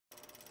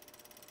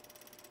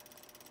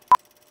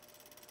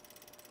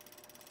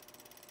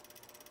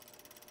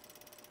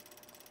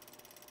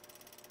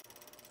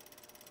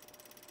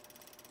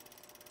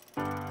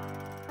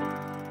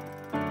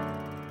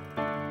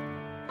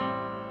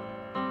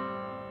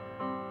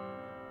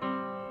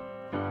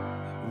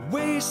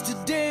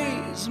wasted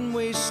days and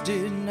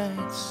wasted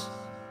nights.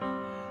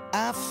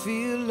 I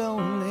feel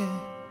lonely.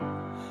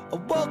 I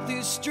walk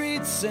these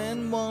streets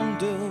and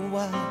wonder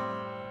why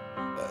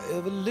I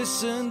ever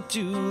listen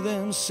to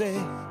them say,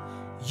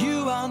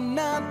 you are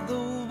not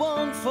the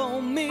one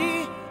for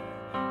me.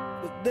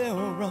 But they're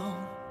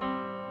wrong.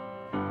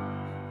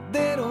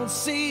 They don't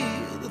see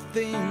the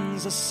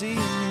things I see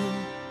in you.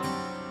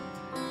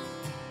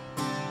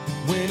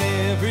 When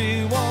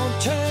everyone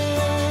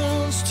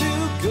turns to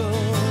go,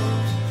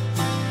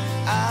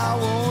 I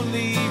won't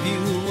leave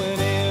you. When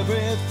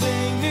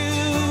everything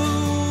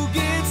new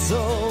gets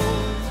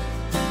old,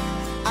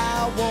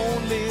 I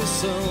won't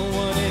listen.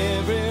 When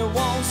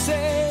everyone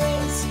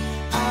says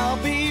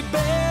I'll be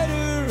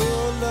better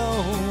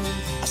alone,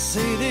 I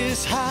say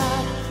this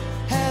heart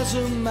has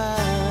a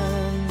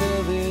mind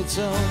of its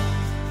own.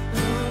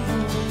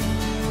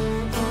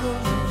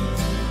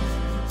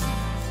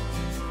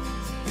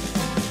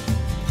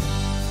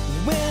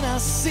 When I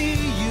see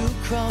you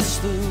cross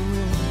the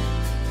room,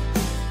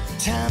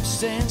 time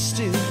stands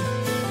still.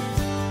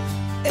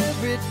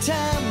 Every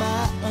time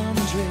I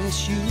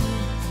undress you,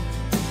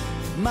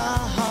 my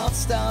heart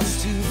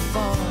starts to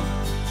fall.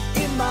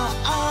 In my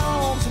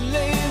arms,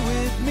 lay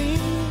with me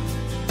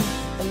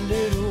a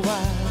little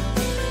while.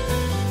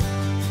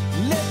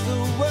 Let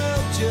the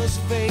world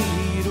just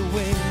fade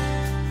away,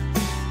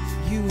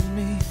 you and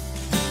me.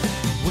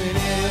 When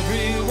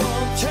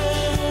everyone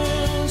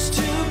turns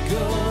to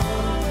go,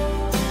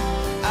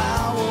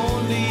 I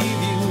won't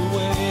leave you.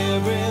 When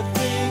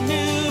everything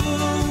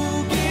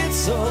new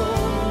gets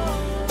old,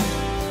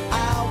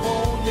 I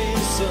won't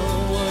listen.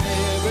 When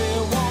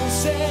everyone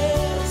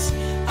says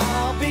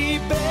I'll be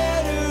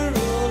better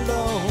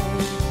alone,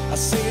 I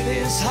say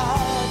this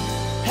heart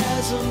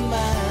has a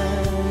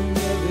mind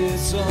of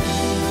its own.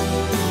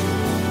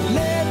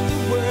 Let the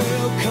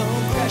world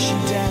come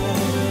crashing down.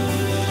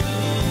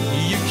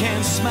 You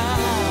can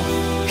smile,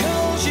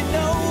 'cause you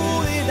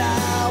know that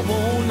I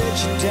won't let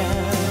you down.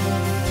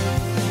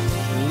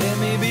 Let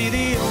me be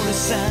the only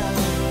sound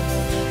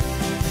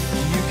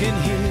you can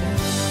hear.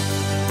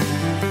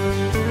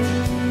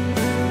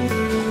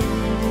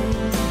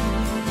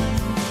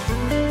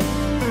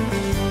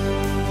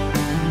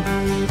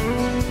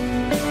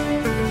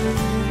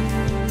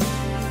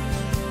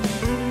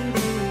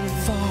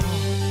 Fall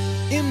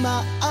in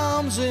my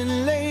arms and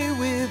lay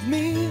with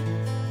me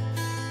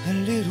a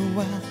little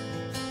while.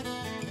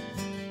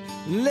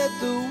 Let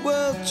the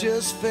world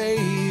just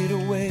fade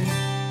away,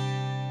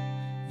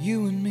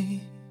 you and me.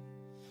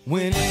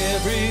 When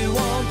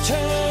everyone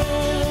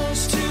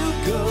turns to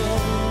go,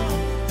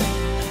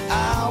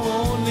 I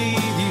won't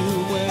leave you.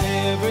 When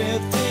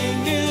everything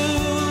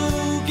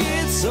new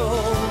gets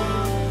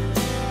old,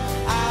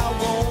 I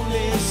won't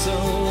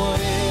listen. When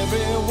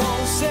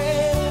everyone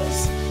says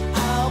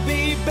I'll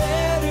be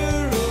better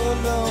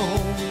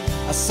alone,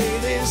 I say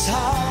this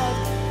heart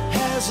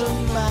has a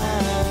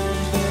mind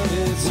of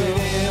its own. When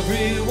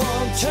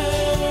everyone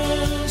turns